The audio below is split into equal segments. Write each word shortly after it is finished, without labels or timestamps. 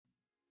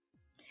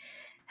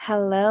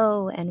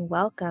Hello and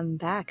welcome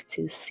back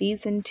to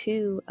season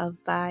 2 of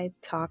Vibe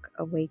Talk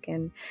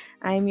Awaken.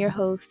 I am your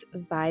host,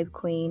 Vibe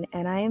Queen,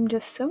 and I am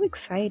just so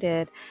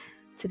excited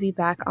to be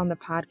back on the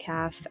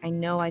podcast. I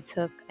know I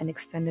took an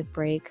extended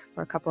break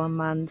for a couple of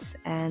months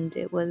and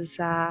it was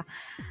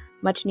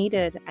much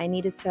needed. I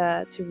needed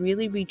to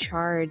really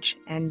recharge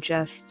and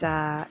just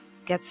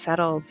get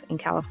settled in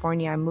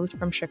California. I moved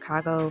from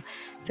Chicago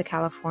to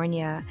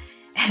California,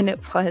 and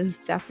it was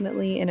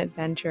definitely an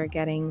adventure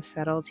getting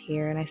settled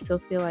here. And I still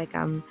feel like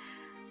I'm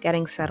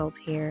getting settled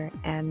here.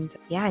 And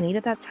yeah, I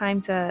needed that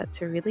time to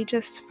really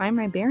just find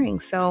my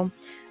bearings. So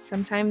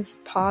sometimes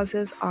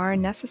pauses are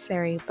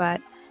necessary,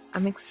 but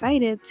I'm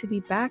excited to be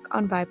back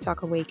on Vibe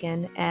Talk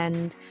Awaken.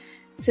 And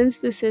since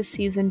this is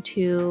season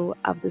 2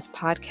 of this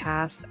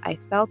podcast, I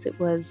felt it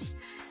was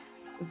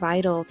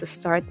vital to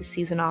start the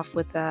season off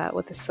with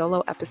a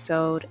solo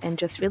episode and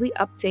just really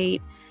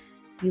update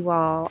you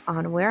all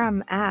on where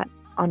I'm at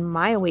on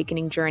my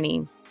awakening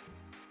journey,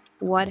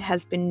 what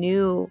has been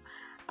new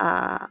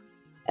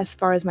as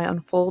far as my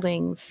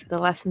unfoldings, the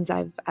lessons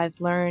I've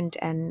learned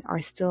and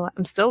I'm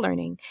still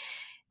learning.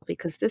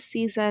 Because this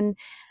season,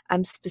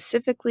 I'm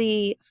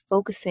specifically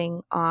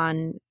focusing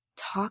on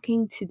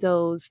talking to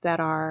those that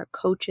are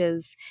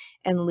coaches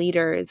and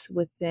leaders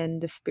within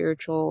the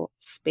spiritual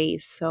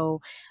space. So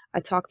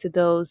I talk to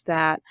those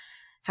that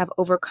have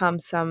overcome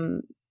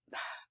some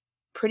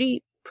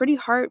pretty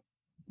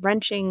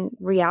heart-wrenching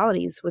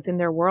realities within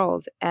their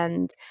world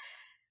and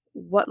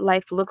what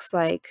life looks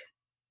like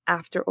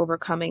after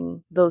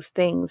overcoming those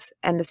things,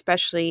 and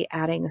especially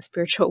adding a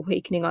spiritual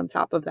awakening on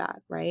top of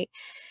that, right?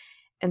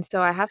 And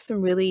so I have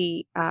some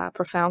really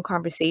profound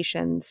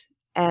conversations.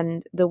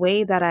 And the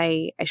way that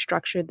I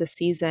structured the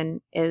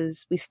season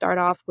is we start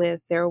off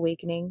with their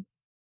awakening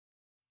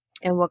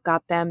and what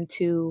got them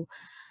to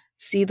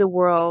see the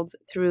world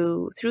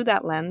through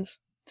that lens.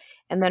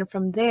 And then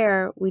from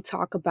there, we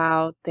talk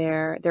about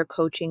their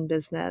coaching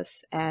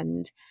business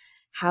and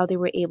how they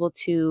were able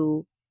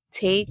to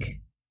take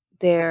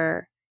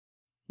their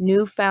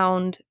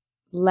newfound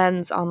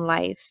lens on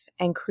life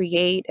and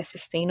create a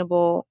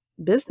sustainable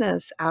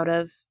business out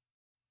of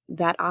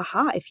that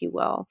aha, if you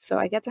will. So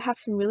I get to have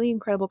some really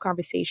incredible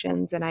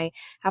conversations, and I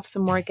have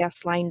some more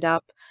guests lined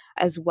up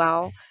as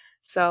well.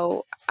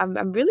 So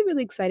I'm really,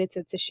 really excited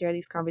to share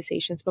these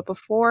conversations. But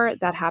before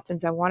that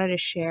happens, I wanted to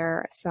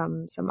share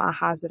some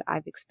ahas that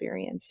I've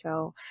experienced.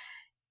 So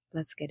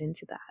let's get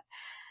into that.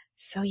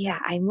 So yeah,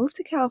 I moved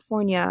to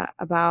California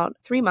about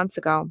 3 months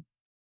ago.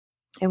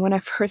 And when I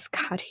first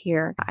got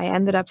here, I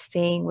ended up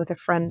staying with a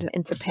friend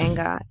in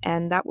Topanga,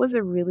 and that was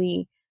a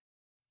really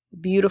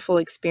beautiful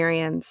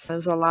experience. There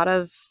was a lot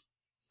of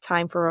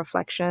time for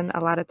reflection, a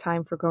lot of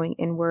time for going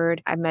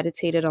inward. I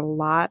meditated a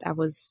lot. I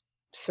was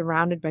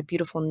surrounded by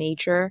beautiful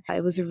nature.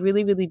 It was a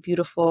really, really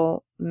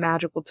beautiful,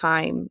 magical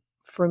time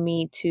for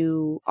me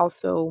to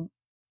also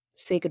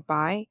say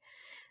goodbye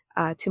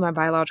to my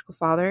biological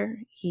father.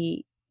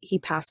 He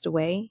passed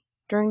away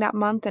during that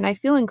month, and I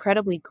feel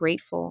incredibly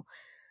grateful,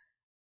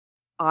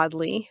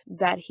 oddly,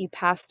 that he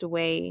passed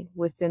away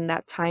within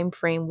that time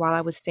frame while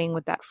I was staying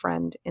with that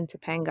friend in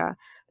Topanga.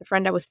 The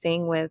friend I was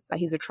staying with,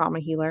 he's a trauma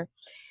healer.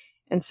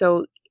 And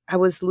so I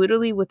was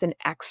literally with an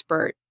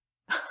expert,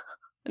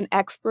 an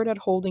expert at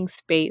holding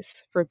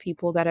space for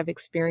people that have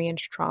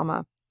experienced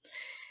trauma.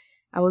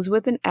 I was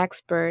with an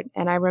expert,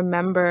 and I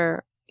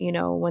remember,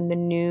 when the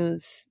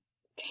news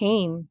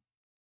came,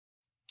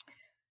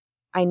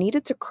 I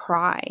needed to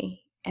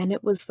cry. And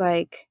it was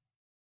like,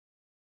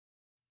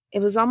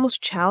 it was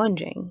almost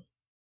challenging.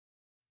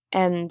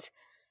 And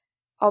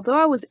although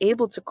I was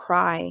able to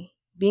cry,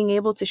 being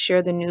able to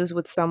share the news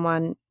with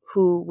someone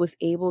who was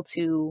able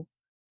to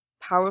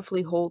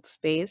powerfully hold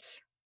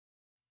space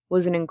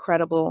was an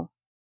incredible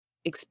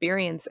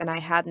experience, and I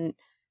hadn't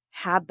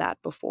had that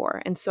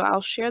before. And so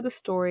I'll share the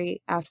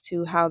story as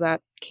to how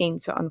that came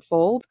to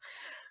unfold,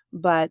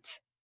 but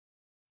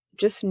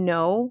just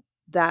know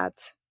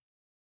that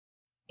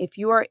if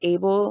you are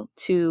able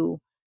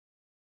to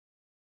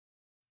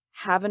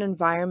have an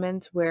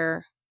environment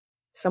where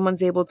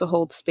someone's able to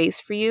hold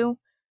space for you,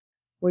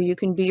 where you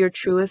can be your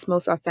truest,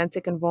 most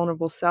authentic and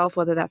vulnerable self,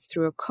 whether that's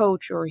through a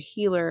coach or a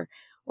healer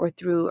or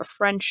through a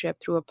friendship,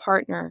 through a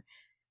partner,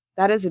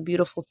 that is a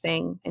beautiful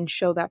thing, and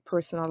show that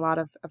person a lot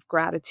of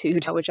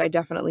gratitude, which I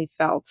definitely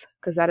felt,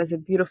 because that is a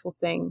beautiful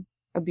thing,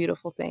 a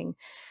beautiful thing.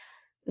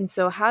 And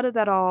so how did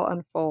that all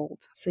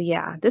unfold? So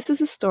yeah, this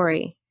is a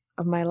story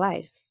of my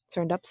life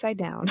turned upside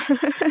down.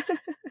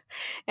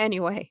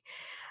 Anyway,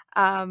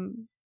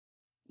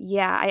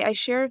 yeah, I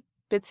share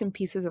bits and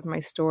pieces of my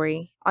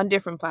story on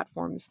different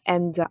platforms.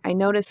 And I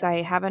notice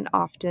I haven't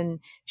often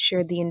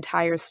shared the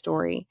entire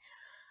story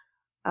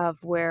of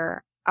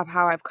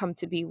how I've come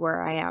to be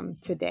where I am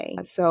today.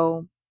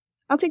 So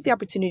I'll take the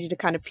opportunity to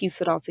kind of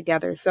piece it all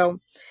together. So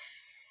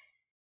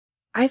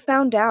I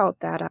found out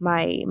that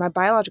my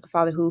biological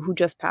father, who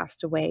just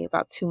passed away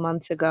about 2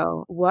 months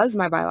ago, was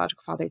my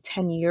biological father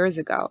 10 years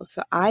ago.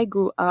 So I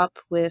grew up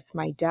with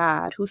my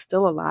dad, who's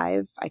still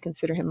alive. I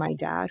consider him my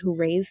dad, who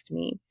raised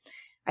me.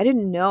 I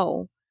didn't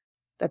know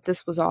that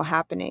this was all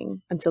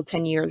happening until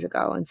 10 years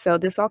ago. And so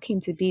this all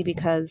came to be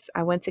because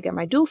I went to get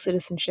my dual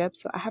citizenship.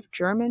 So I have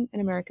German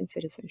and American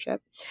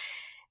citizenship.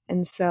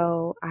 And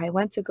so I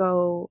went to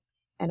go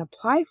and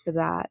apply for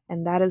that.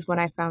 And that is when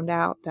I found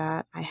out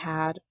that I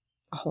had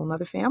a whole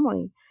nother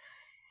family.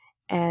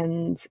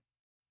 And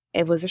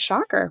it was a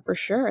shocker for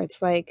sure.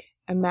 It's like,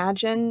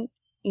 imagine,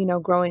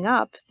 growing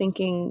up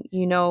thinking,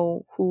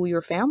 who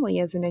your family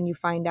is. And then you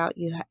find out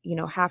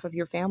half of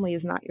your family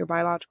is not your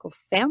biological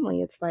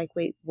family. It's like,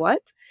 wait,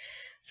 what?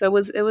 So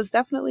it was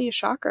definitely a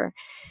shocker.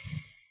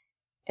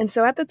 And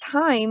so at the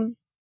time,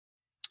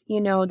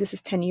 this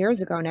is 10 years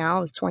ago now,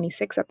 I was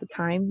 26 at the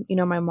time,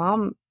 my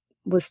mom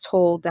was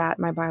told that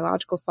my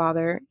biological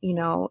father,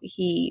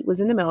 he was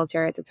in the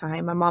military at the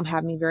time. My mom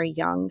had me very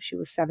young. She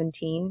was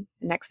 17.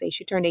 The next day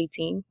she turned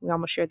 18. We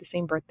almost shared the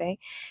same birthday.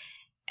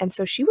 And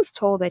so she was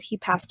told that he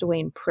passed away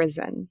in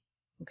prison.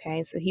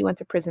 Okay. So he went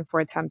to prison for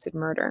attempted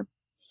murder.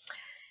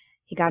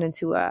 He got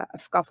into a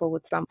scuffle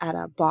with some at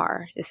a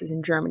bar. This is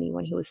in Germany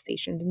when he was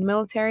stationed in the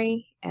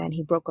military. And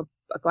he broke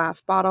a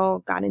glass bottle,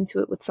 got into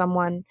it with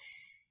someone,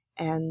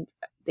 and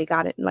they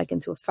got it like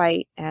into a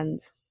fight, and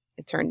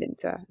it turned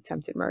into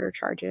attempted murder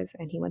charges.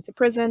 And he went to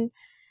prison,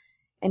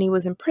 and he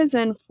was in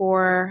prison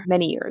for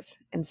many years.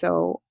 And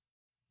so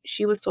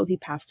she was told he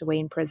passed away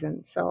in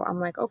prison. So I'm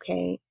like,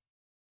 okay,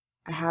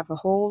 I have a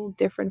whole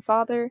different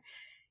father.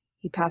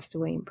 He passed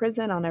away in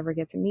prison. I'll never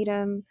get to meet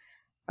him.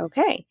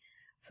 Okay.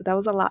 So that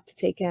was a lot to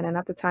take in. And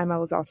at the time I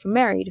was also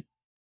married.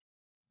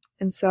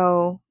 And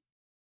so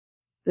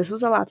this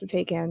was a lot to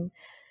take in.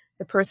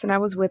 The person I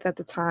was with at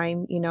the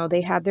time,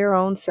 they had their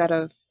own set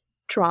of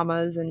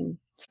traumas and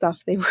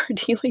stuff they were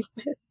dealing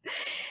with.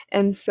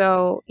 And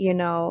so,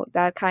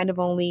 that kind of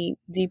only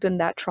deepened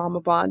that trauma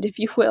bond, if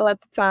you will,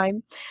 at the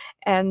time.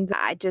 And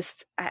I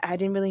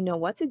didn't really know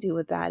what to do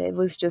with that. It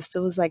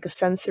was like a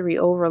sensory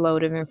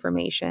overload of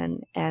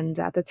information. And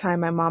at the time,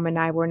 my mom and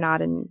I were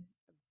not in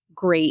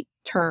great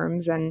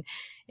terms. And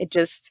it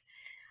just,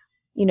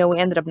 we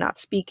ended up not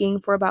speaking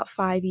for about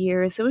 5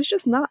 years. It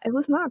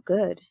was not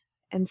good.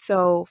 And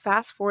so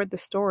fast forward the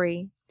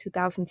story,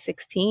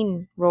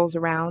 2016 rolls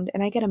around,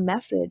 and I get a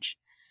message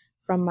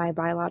from my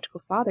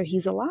biological father.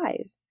 He's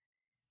alive.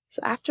 So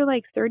after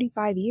like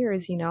 35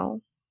 years,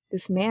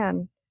 this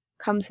man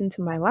comes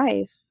into my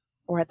life,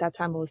 or at that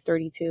time it was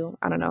 32.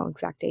 I don't know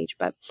exact age,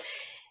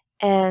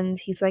 and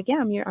he's like,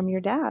 yeah, I'm your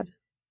dad.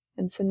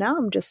 And so now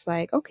I'm just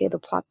like, okay, the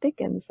plot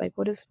thickens. Like,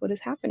 what is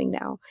happening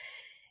now?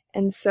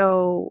 And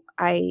so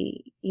I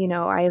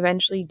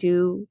eventually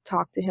do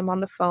talk to him on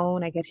the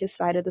phone. I get his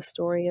side of the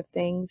story of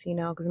things,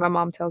 because my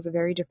mom tells a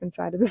very different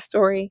side of the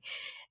story.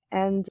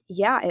 And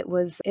yeah, it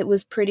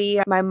was pretty,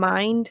 my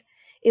mind,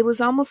 it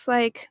was almost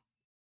like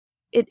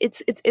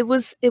it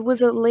was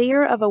a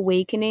layer of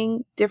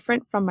awakening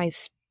different from my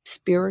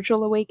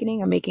spiritual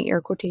awakening. I'm making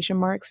air quotation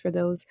marks for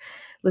those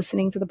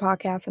listening to the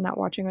podcast and not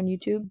watching on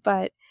YouTube,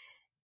 but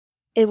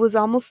it was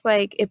almost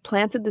like it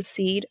planted the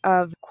seed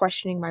of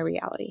questioning my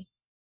reality.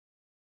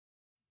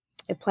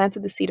 It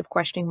planted the seed of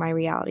questioning my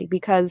reality,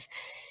 because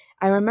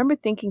I remember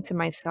thinking to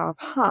myself,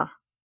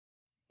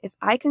 if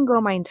I can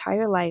go my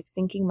entire life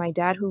thinking my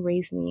dad who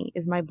raised me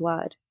is my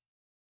blood,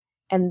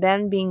 and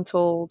then being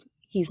told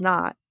he's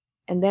not,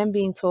 and then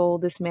being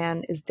told this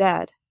man is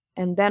dead,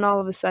 and then all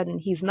of a sudden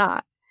he's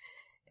not,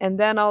 and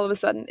then all of a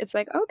sudden it's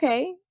like,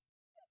 okay,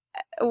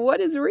 what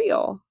is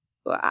real?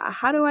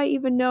 How do I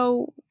even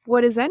know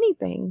what is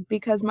anything?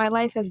 Because my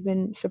life has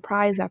been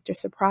surprise after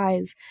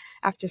surprise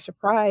after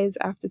surprise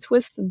after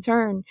twist and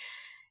turn.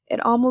 It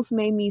almost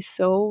made me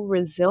so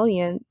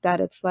resilient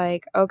that it's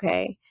like,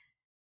 okay,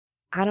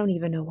 I don't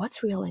even know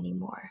what's real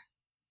anymore.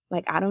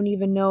 Like, I don't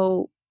even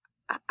know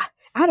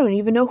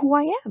who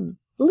I am,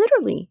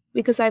 literally,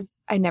 because I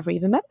never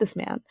even met this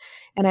man.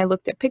 And I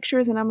looked at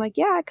pictures and I'm like,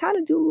 yeah, I kind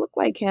of do look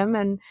like him.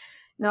 And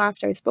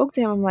after I spoke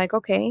to him, I'm like,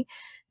 okay,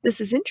 this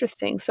is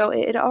interesting. So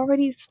it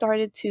already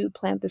started to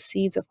plant the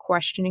seeds of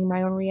questioning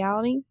my own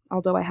reality,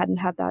 although I hadn't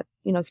had that,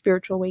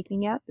 spiritual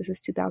awakening yet. This is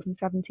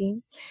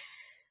 2017.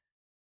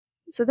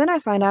 So then I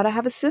find out I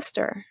have a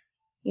sister.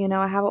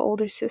 I have an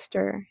older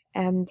sister,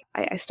 and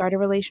I start a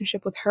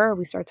relationship with her.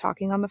 We start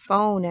talking on the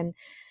phone, and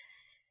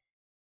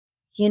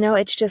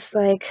it's just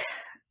like,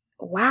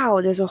 wow,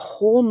 there's a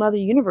whole nother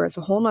universe,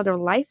 a whole nother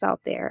life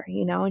out there,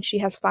 and she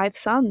has 5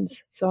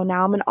 sons. So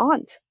now I'm an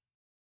aunt,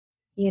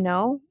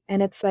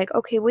 and it's like,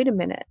 okay, wait a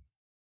minute.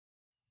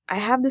 I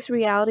have this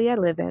reality I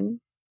live in.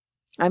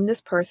 I'm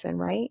this person,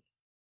 right?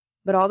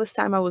 But all this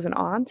time I was an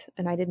aunt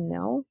and I didn't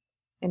know.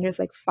 And there's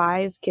like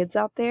 5 kids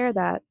out there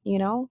that,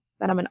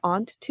 that I'm an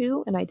aunt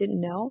to, and I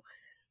didn't know.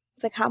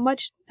 It's like, how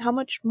much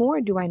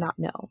more do I not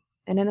know?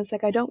 And then it's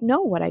like, I don't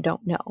know what I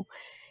don't know.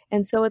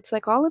 And so it's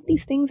like all of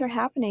these things are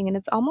happening, and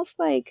it's almost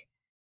like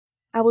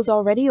I was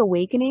already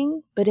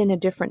awakening, but in a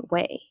different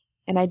way.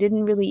 And I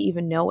didn't really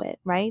even know it,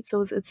 right?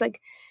 So it's like,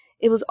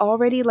 it was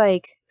already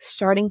like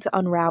starting to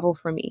unravel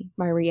for me,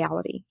 my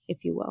reality,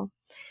 if you will.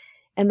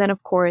 And then,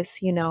 of course,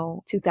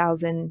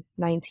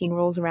 2019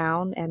 rolls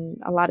around, and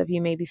a lot of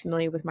you may be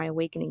familiar with my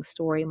awakening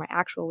story, my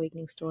actual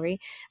awakening story.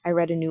 I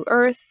read A New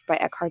Earth by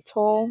Eckhart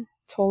Tolle.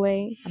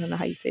 I don't know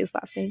how you say his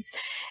last name.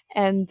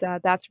 And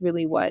that's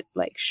really what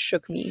like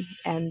shook me.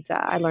 And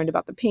I learned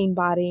about the pain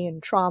body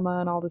and trauma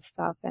and all this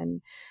stuff.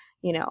 And,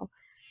 you know,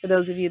 for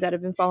those of you that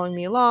have been following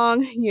me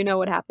along, you know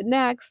what happened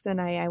next. And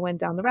I went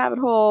down the rabbit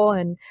hole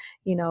and,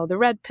 the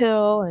red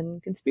pill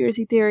and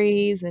conspiracy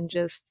theories and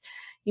just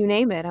you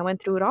name it. I went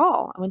through it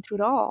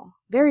all.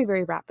 Very,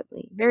 very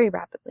rapidly, very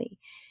rapidly.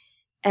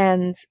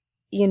 And,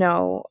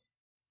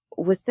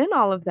 within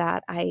all of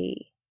that, I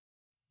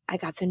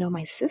got to know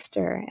my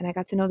sister and I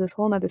got to know this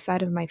whole nother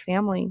side of my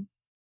family.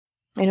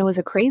 And it was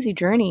a crazy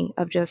journey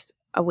of just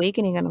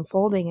awakening and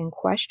unfolding and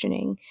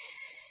questioning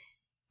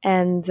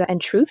and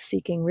truth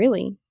seeking,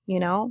 really,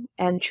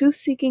 and truth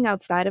seeking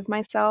outside of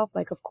myself.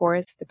 Like, of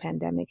course, the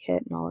pandemic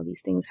hit and all of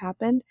these things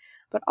happened,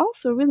 but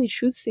also really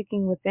truth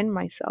seeking within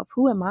myself.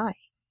 Who am I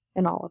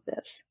in all of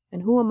this?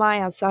 And who am I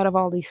outside of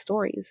all these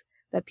stories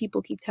that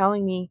people keep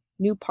telling me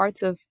new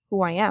parts of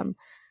who I am?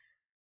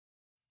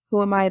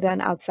 Who am I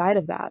then outside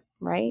of that,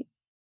 right?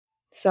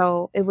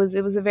 So it was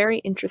a very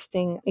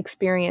interesting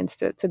experience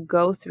to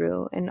go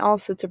through and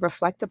also to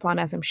reflect upon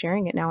as I'm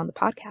sharing it now on the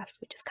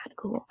podcast, which is kind of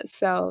cool.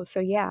 So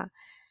yeah.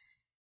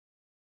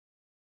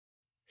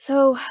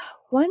 So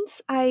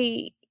once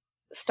I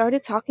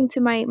started talking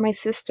to my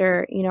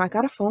sister, I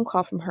got a phone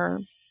call from her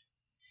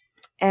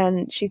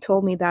and she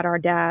told me that our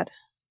dad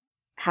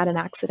had an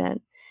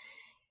accident.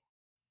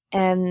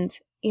 And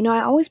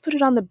I always put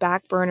it on the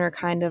back burner,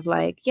 kind of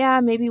like, yeah,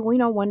 maybe,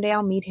 one day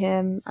I'll meet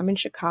him. I'm in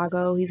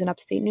Chicago. He's in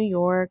upstate New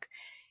York.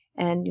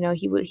 And,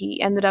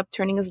 he ended up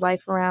turning his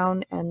life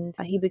around and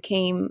he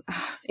became,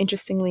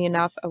 interestingly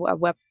enough, a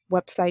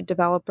website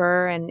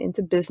developer and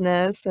into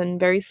business and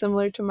very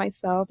similar to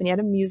myself. And he had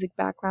a music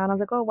background. I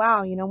was like, oh,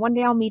 wow, one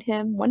day I'll meet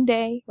him, one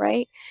day,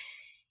 right?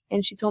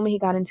 And she told me he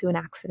got into an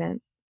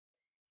accident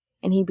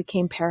and he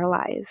became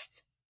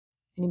paralyzed.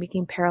 And he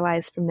became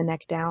paralyzed from the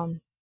neck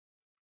down.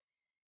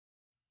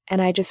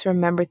 And I just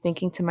remember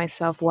thinking to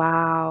myself,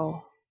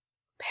 wow,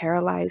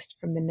 paralyzed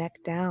from the neck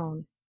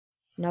down.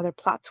 Another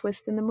plot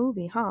twist in the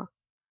movie, huh?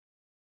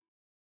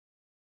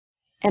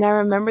 And I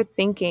remember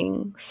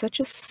thinking such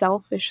a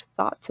selfish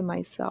thought to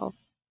myself.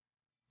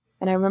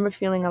 And I remember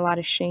feeling a lot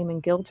of shame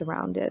and guilt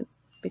around it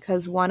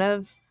because one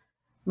of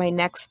my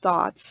next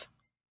thoughts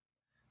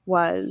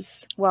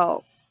was,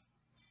 well,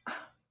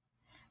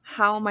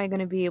 how am I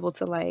going to be able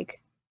to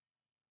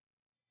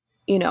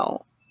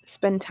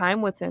spend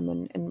time with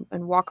him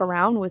and walk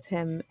around with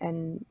him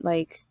and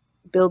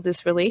build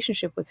this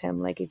relationship with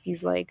him? Like if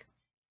he's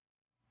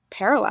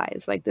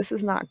paralyzed, this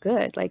is not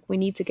good. We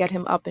need to get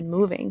him up and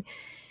moving.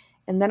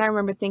 And then I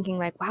remember thinking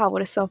wow,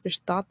 what a selfish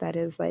thought that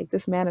is.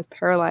 This man is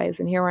paralyzed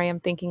and here I am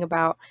thinking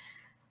about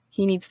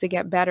he needs to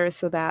get better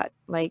so that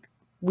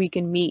we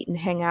can meet and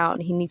hang out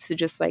and he needs to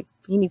just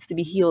he needs to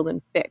be healed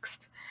and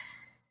fixed.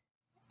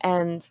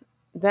 And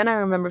then I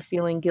remember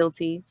feeling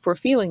guilty for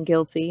feeling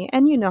guilty.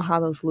 And you know how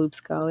those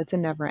loops go. It's a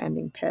never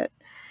ending pit.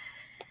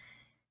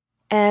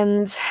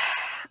 And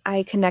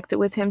I connected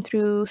with him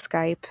through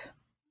Skype.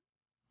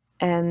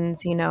 And,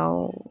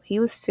 he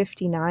was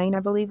 59, I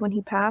believe, when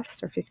he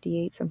passed, or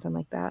 58, something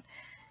like that.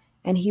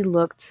 And he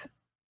looked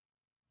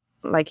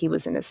like he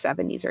was in his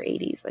 70s or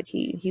 80s.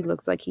 He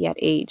looked like he had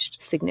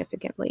aged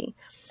significantly.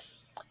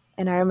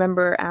 And I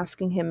remember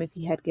asking him if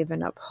he had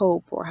given up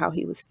hope or how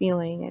he was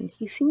feeling. And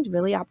he seemed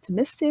really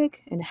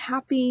optimistic and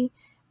happy,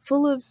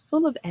 full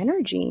of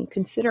energy,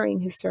 considering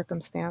his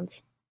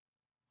circumstance.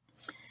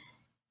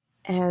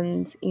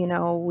 And,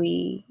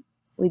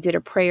 we did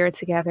a prayer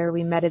together.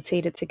 We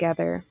meditated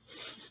together.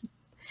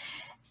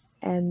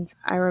 And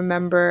I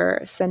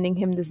remember sending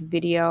him this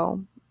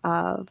video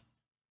of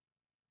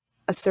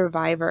a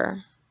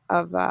survivor,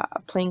 of a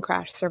plane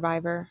crash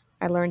survivor.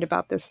 I learned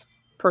about this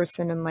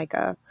person in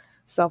a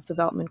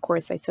self-development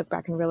course I took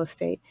back in real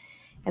estate.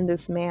 And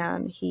this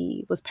man,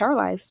 he was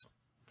paralyzed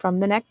from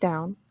the neck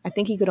down. I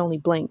think he could only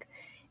blink.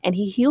 And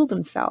he healed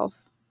himself.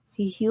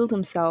 He healed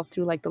himself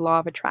through the law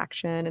of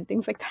attraction and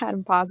things like that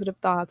and positive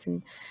thoughts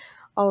and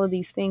all of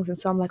these things. And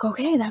so I'm like,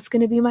 okay, that's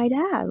going to be my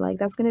dad.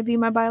 That's going to be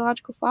my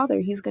biological father.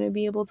 He's going to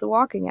be able to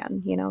walk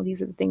again.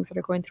 These are the things that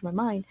are going through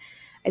my mind.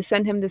 I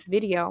sent him this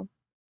video.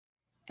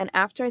 And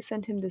after I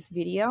sent him this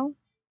video,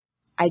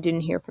 I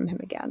didn't hear from him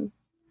again.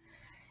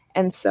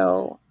 And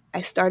so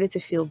I started to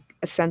feel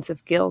a sense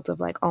of guilt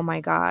of oh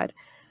my God,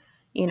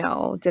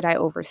 did I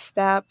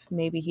overstep?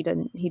 Maybe he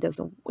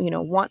doesn't,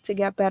 want to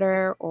get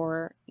better,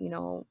 or,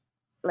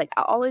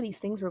 all of these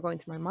things were going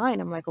through my mind.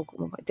 I'm like, oh,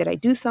 did I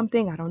do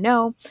something? I don't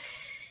know.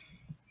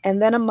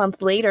 And then a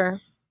month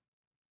later,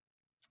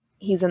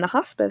 he's in the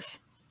hospice.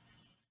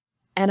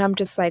 And I'm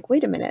just like,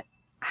 wait a minute,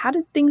 how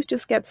did things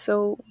just get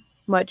so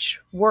much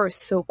worse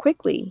so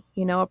quickly?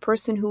 A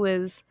person who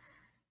is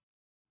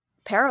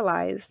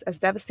paralyzed, as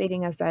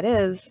devastating as that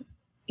is,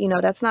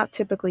 that's not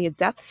typically a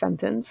death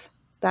sentence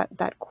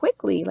that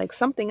quickly.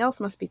 Something else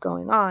must be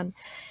going on.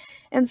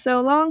 And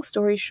so, long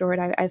story short,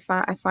 I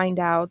find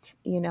out,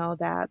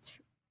 that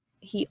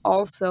he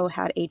also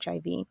had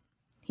HIV.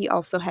 He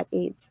also had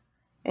AIDS,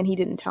 and he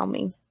didn't tell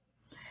me.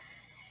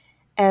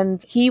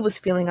 And he was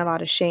feeling a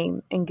lot of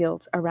shame and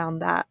guilt around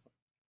that,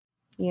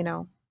 you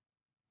know.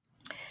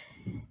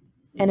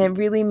 And it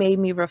really made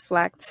me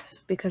reflect,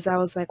 because I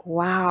was like,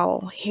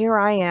 wow, here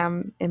I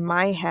am in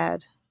my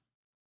head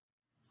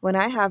when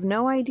I have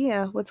no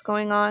idea what's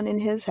going on in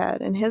his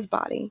head and his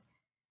body.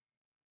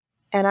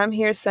 And I'm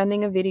here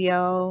sending a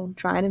video,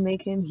 trying to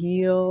make him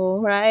heal,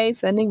 right?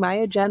 Sending my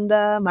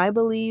agenda, my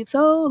beliefs,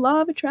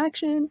 law of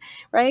attraction,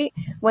 right?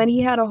 When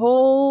he had a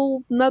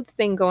whole nother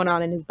thing going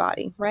on in his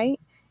body, right?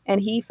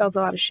 And he felt a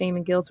lot of shame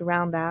and guilt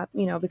around that,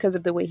 because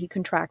of the way he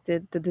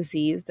contracted the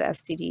disease, the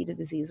STD, the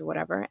disease, or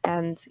whatever.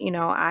 And,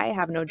 I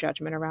have no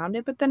judgment around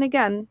it. But then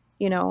again,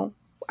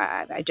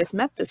 I just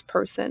met this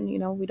person,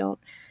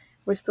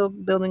 we're still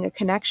building a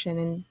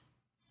connection,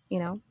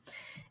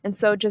 and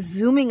so just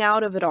zooming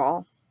out of it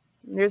all,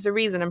 there's a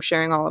reason I'm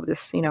sharing all of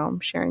this, I'm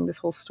sharing this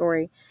whole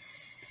story,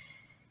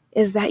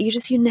 is that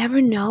you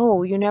never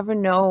know. You never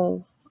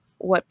know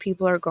what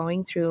people are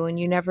going through, and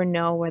you never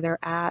know where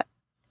they're at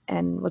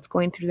and what's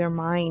going through their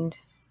mind.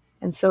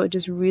 And so it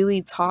just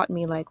really taught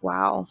me, like,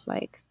 wow,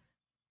 like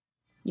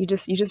you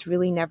just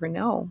really never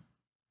know.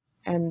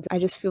 And I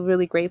just feel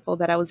really grateful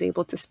that I was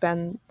able to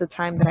spend the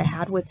time that I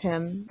had with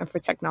him, and for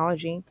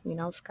technology,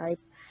 Skype,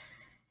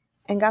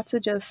 and got to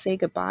just say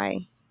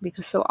goodbye,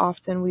 because so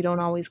often we don't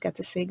always get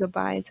to say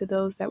goodbye to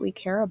those that we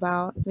care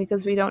about,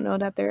 because we don't know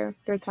that their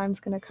time's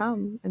going to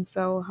come. And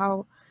so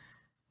how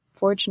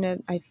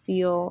fortunate I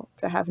feel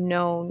to have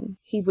known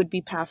he would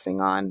be passing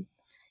on,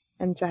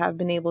 and to have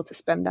been able to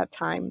spend that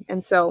time.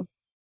 And so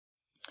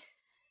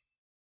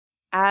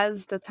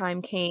as the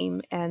time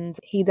came and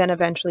he then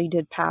eventually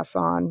did pass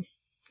on,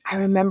 I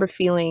remember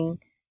feeling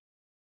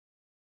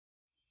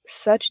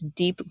such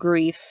deep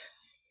grief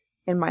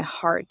in my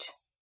heart.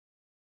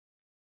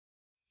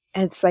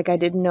 And it's like I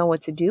didn't know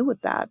what to do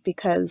with that,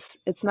 because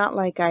it's not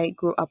like I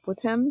grew up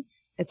with him.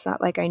 It's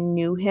not like I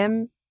knew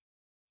him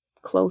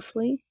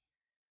closely,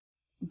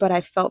 but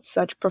I felt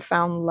such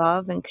profound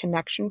love and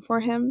connection for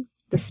him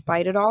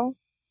despite it all.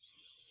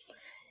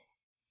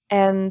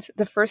 And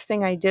the first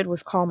thing I did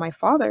was call my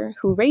father,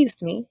 who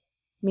raised me.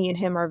 Me and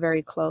him are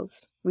very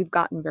close. We've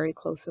gotten very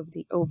close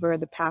over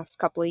the past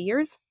couple of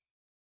years.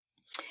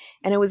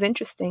 And it was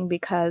interesting,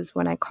 because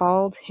when I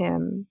called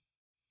him,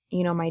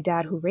 my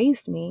dad who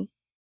raised me,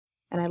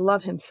 and I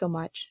love him so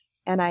much,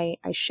 and I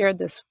shared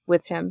this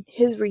with him,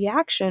 his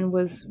reaction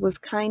was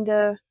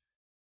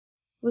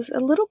a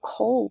little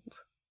cold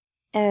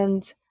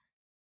and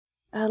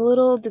a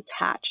little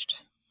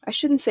detached. I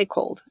shouldn't say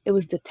cold. It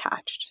was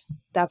detached.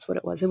 That's what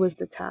it was. It was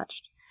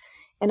detached.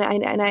 And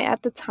I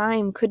at the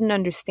time couldn't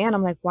understand.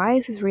 I'm like, why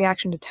is his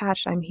reaction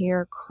detached? I'm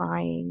here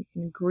crying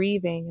and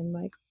grieving and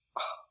like,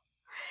 oh.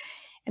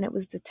 And it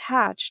was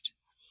detached.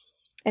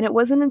 And it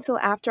wasn't until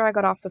after I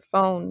got off the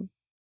phone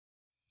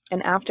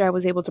and after I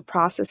was able to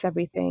process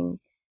everything,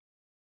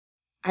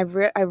 I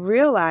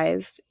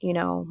realized,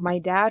 my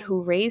dad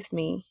who raised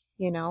me,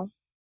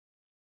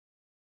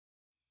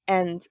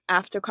 and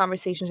after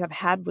conversations I've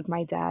had with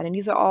my dad, and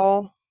these are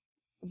all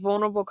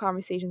vulnerable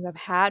conversations I've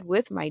had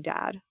with my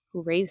dad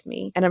who raised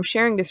me. And I'm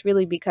sharing this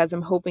really because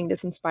I'm hoping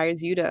this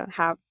inspires you to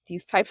have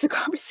these types of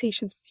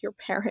conversations with your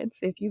parents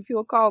if you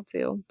feel called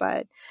to.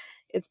 But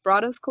it's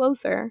brought us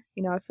closer.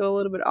 I feel a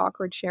little bit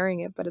awkward sharing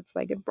it, but it's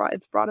like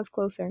it's brought us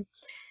closer.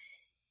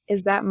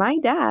 Is that my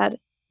dad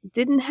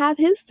didn't have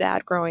his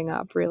dad growing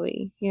up,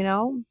 really.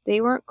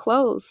 They weren't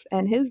close,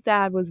 and his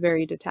dad was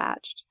very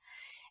detached.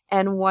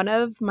 And one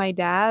of my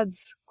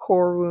dad's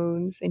core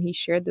wounds, and he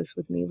shared this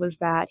with me, was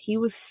that he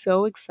was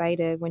so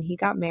excited when he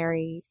got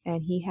married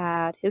and he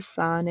had his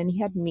son and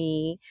he had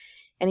me.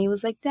 And he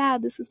was like,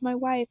 Dad, this is my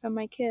wife and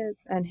my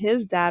kids. And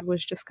his dad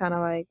was just kind of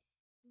like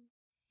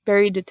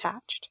very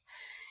detached.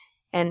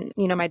 And,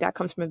 my dad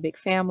comes from a big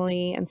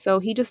family. And so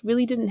he just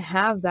really didn't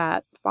have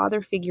that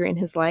father figure in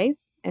his life.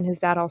 And his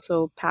dad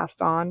also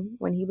passed on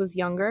when he was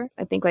younger,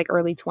 I think like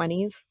early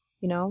 20s,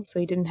 so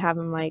he didn't have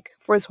him like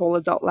for his whole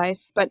adult life.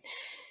 But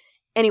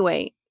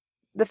anyway,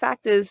 the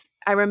fact is,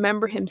 I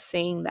remember him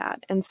saying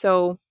that. And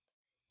so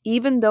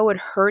even though it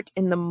hurt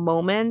in the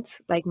moment,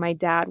 like my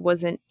dad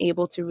wasn't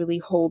able to really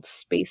hold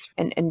space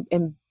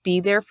and be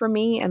there for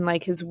me. And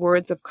like his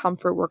words of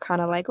comfort were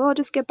kind of like, oh,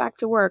 just get back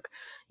to work.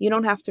 You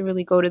don't have to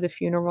really go to the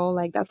funeral.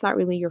 Like, that's not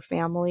really your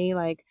family.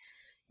 Like,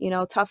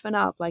 toughen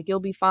up. Like, you'll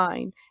be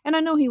fine. And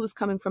I know he was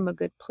coming from a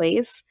good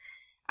place.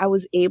 I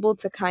was able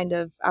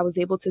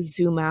to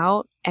zoom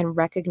out and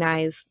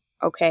recognize,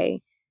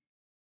 okay,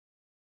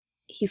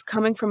 he's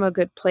coming from a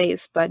good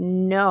place, but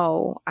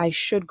no, I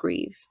should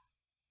grieve.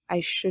 I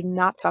should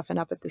not toughen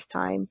up at this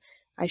time.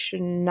 I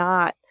should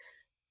not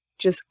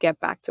just get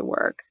back to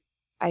work.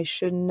 I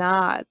should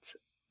not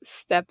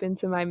step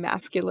into my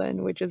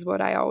masculine, which is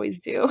what I always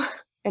do,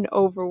 and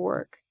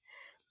overwork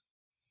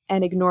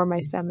and ignore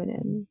my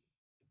feminine.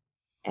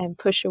 and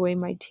push away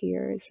my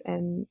tears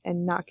and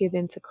not give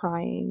in to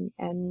crying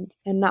and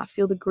not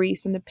feel the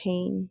grief and the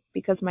pain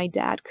because my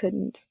dad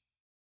couldn't.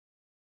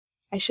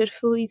 I should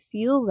fully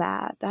feel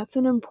that. That's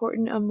an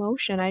important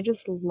emotion. I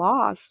just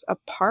lost a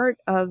part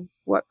of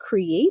what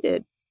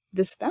created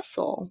this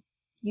vessel.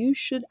 You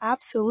should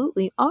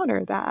absolutely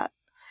honor that.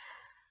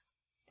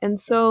 And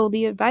so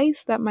the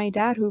advice that my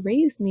dad who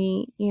raised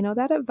me,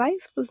 that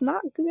advice was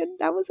not good.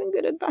 That wasn't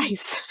good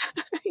advice.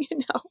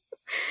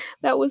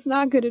 That was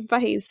not good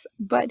advice.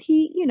 But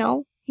he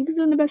was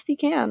doing the best he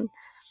can.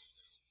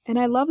 And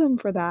I love him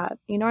for that.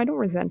 I don't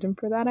resent him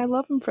for that. I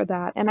love him for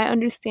that. And I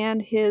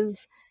understand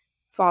his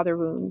father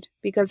wound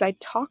because I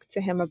talked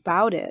to him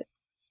about it.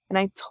 And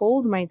I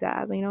told my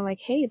dad,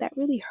 like, hey, that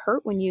really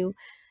hurt when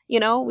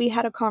we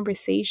had a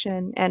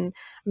conversation. And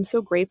I'm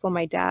so grateful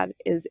my dad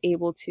is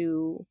able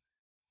to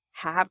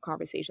have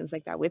conversations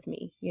like that with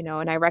me,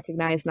 and I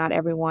recognize not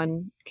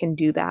everyone can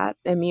do that.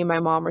 And me and my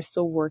mom are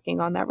still working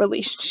on that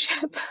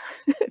relationship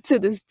to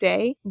this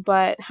day.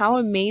 But how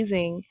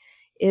amazing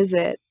is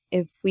it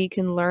if we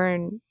can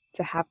learn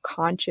to have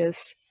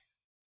conscious,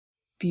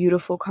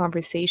 beautiful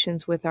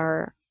conversations with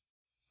our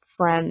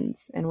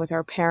friends and with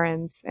our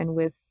parents and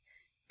with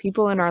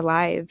people in our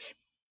lives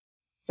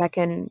that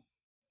can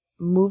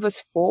move us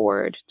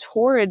forward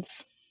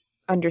towards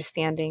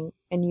understanding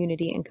and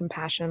unity and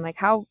compassion. Like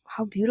how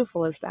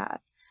beautiful is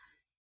that?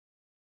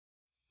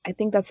 I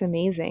think that's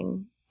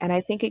amazing. And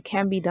I think it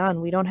can be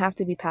done. We don't have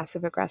to be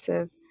passive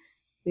aggressive.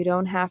 We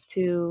don't have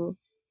to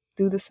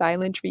do the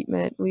silent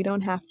treatment. We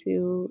don't have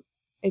to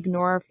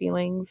ignore our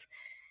feelings.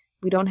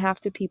 We don't have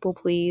to people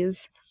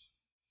please,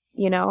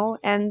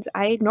 and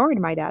I ignored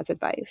my dad's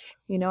advice.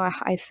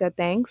 I said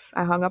thanks.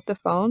 I hung up the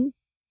phone.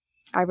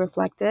 I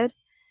reflected.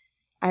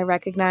 I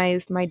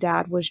recognized my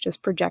dad was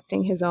just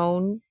projecting his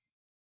own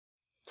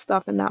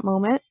stuff in that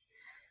moment.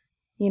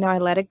 I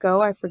let it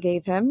go. I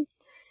forgave him,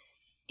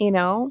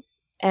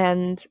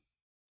 and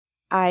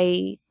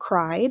I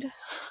cried.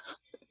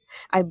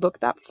 I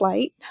booked that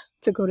flight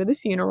to go to the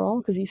funeral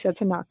because he said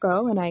to not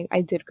go, and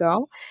I did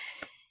go.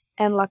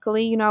 And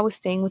luckily, I was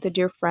staying with a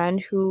dear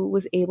friend who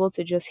was able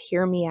to just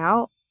hear me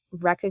out,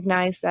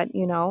 recognize that,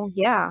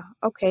 yeah,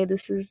 okay,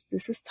 this is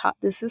tough.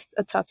 This is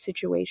a tough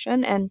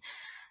situation. And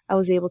I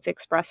was able to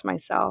express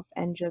myself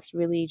and just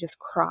really just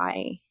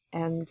cry.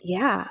 And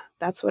yeah,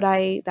 that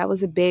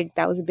was a big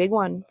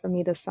one for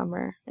me this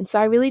summer. And so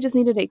I really just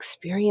needed to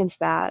experience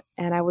that.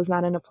 And I was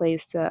not in a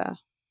place to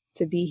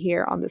be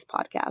here on this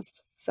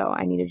podcast. So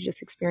I needed to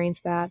just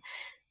experience that,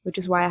 which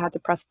is why I had to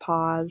press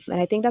pause.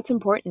 And I think that's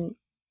important.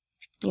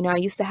 I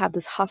used to have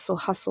this hustle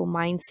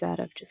mindset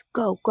of just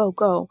go, go,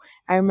 go.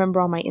 I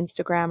remember on my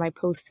Instagram, I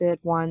posted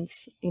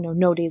once,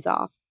 no days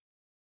off.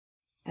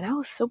 And I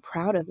was so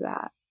proud of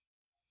that.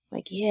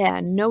 Like,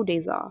 yeah, no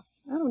days off.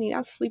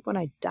 I'll sleep when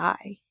I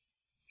die.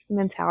 It's the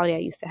mentality I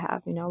used to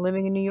have,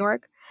 living in New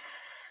York.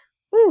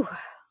 Ooh,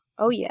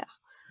 oh yeah.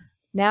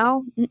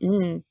 Now,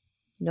 no,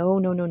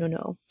 no, no, no,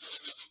 no.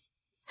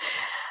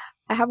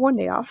 I have one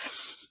day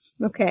off.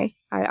 Okay,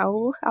 I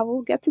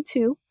will get to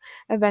two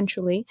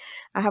eventually.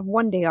 I have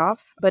one day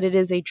off, but it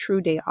is a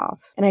true day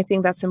off. And I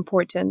think that's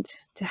important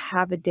to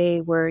have a day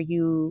where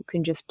you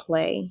can just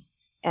play.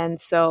 And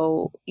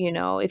so,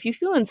 if you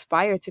feel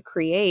inspired to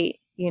create,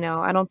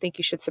 I don't think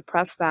you should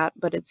suppress that,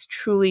 but it's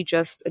truly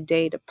just a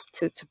day to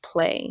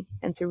play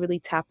and to really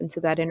tap into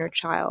that inner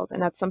child.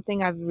 And that's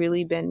something I've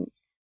really been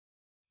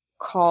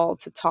called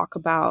to talk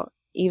about.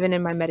 Even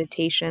in my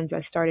meditations,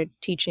 I started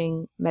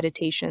teaching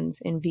meditations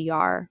in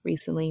VR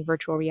recently,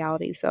 virtual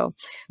reality. So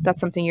if that's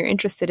something you're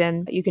interested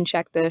in, you can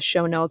check the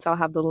show notes. I'll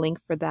have the link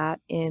for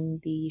that in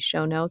the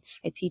show notes.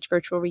 I teach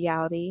virtual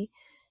reality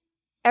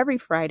every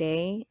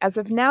Friday. As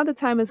of now, the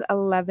time is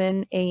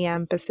 11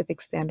 a.m. Pacific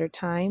Standard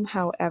Time.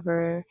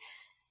 However,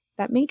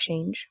 that may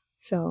change.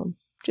 So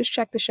just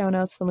check the show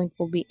notes. The link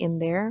will be in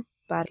there.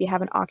 But if you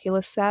have an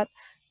Oculus set,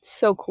 it's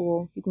so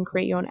cool. You can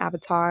create your own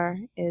avatar.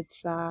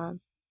 It's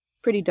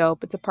pretty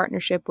dope. It's a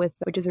partnership with,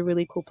 which is a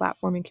really cool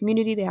platform and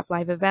community. They have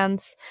live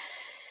events.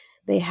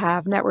 They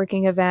have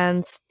networking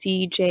events,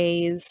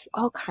 DJs,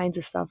 all kinds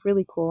of stuff.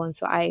 Really cool. And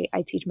so I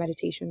teach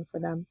meditation for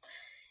them.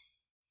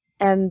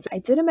 And I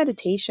did a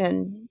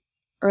meditation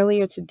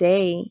earlier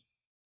today,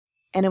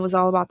 and it was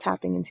all about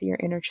tapping into your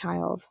inner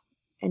child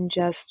and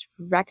just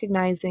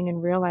recognizing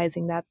and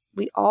realizing that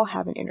we all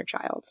have an inner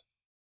child,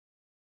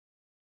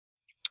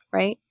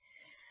 right?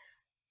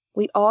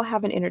 We all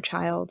have an inner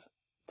child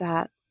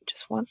that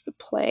just wants to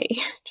play,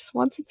 just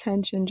wants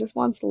attention, just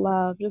wants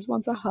love, just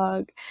wants a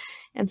hug.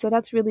 And so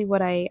that's really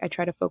what I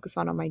try to focus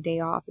on my day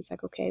off. It's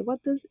like, okay,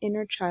 what does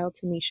inner child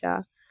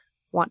Tamisha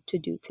want to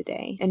do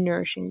today? And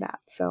nourishing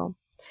that. So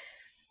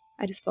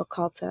I just felt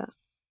called to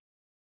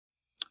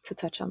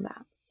touch on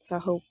that. So I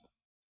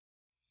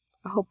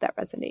hope that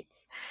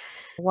resonates.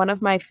 One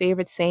of my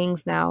favorite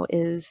sayings now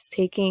is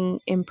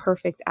taking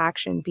imperfect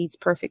action beats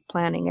perfect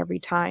planning every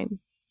time.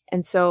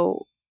 And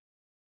so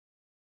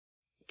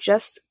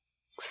just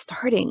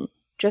starting,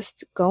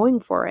 just going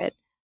for it,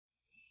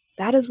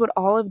 that is what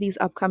all of these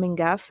upcoming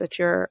guests that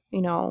you're,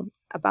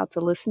 about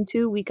to listen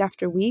to week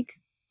after week,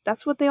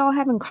 that's what they all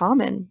have in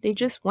common. They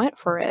just went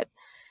for it.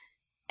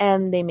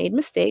 And they made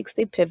mistakes.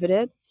 They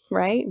pivoted,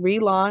 right?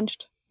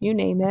 Relaunched, you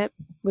name it,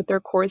 with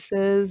their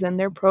courses and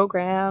their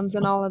programs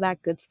and all of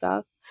that good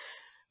stuff.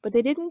 But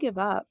they didn't give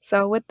up.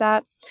 So with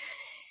that,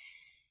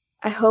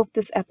 I hope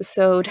this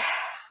episode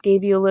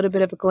gave you a little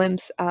bit of a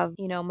glimpse of,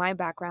 my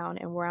background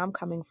and where I'm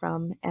coming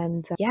from.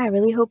 And I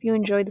really hope you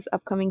enjoy this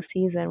upcoming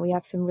season. We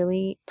have some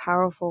really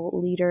powerful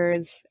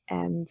leaders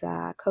and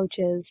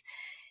coaches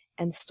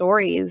and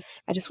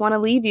stories. I just want to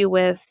leave you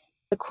with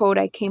the quote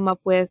I came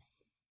up with,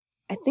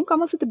 I think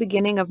almost at the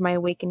beginning of my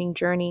awakening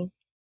journey.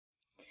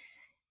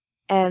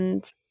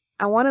 And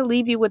I want to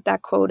leave you with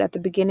that quote at the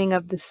beginning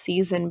of the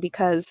season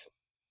because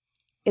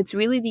it's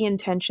really the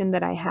intention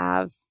that I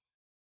have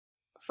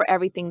for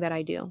everything that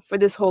I do, for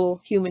this whole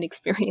human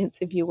experience,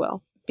 if you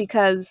will.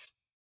 Because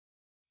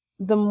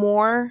the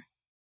more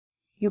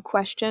you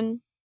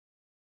question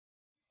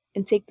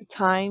and take the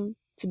time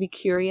to be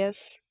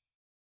curious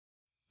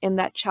in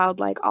that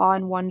childlike awe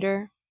and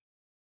wonder,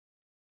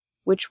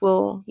 which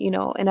will,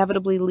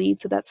 inevitably lead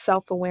to that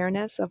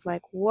self-awareness of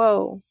like,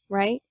 whoa,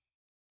 right?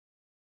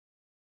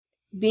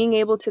 Being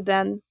able to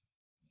then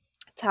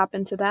tap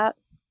into that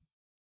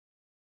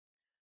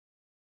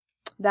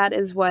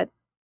is what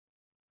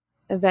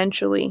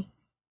eventually,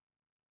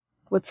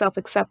 with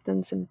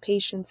self-acceptance and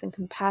patience and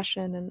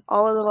compassion and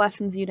all of the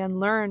lessons you then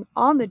learn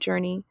on the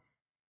journey,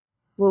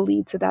 will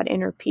lead to that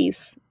inner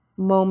peace,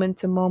 moment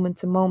to moment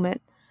to moment.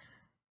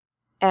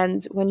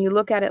 And when you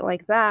look at it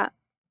like that,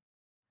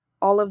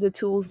 all of the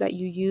tools that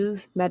you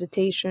use,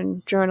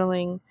 meditation,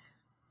 journaling,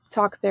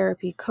 talk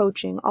therapy,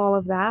 coaching, all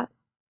of that,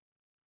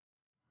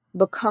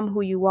 become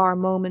who you are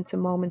moment to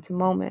moment to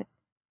moment.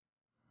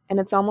 And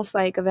it's almost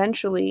like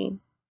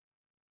eventually,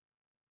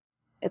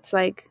 it's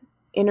like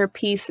inner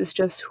peace is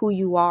just who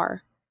you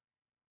are.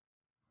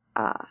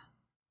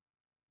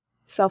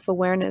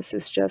 Self-awareness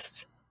is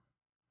just,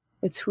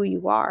 it's who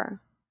you are.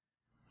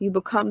 You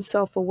become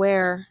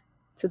self-aware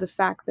to the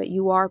fact that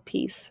you are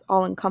peace,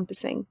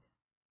 all-encompassing.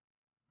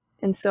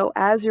 And so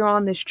as you're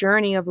on this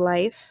journey of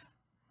life,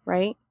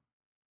 right,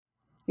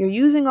 you're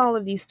using all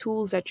of these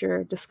tools that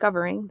you're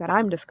discovering, that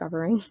I'm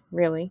discovering,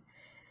 really.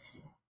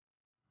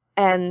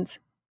 And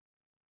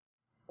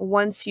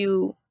once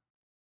you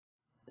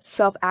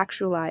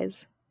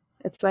self-actualize,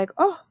 it's like,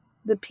 oh,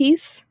 the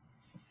peace,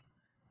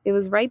 it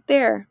was right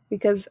there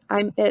because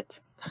I'm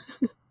it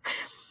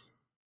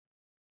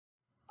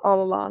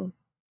all along.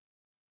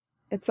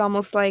 It's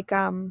almost like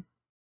the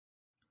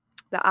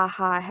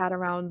aha I had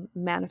around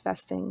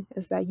manifesting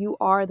is that you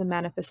are the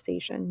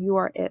manifestation. You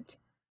are it.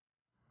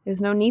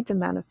 There's no need to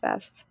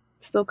manifest.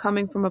 It's still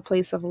coming from a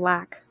place of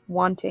lack,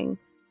 wanting.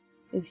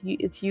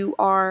 You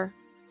are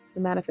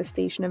the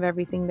manifestation of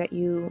everything that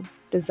you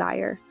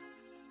desire.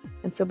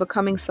 And so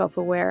becoming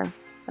self-aware,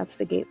 that's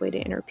the gateway to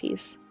inner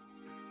peace.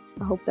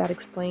 I hope that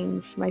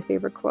explains my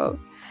favorite quote.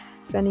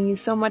 Sending you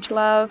so much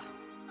love,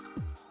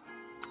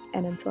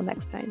 and until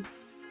next time.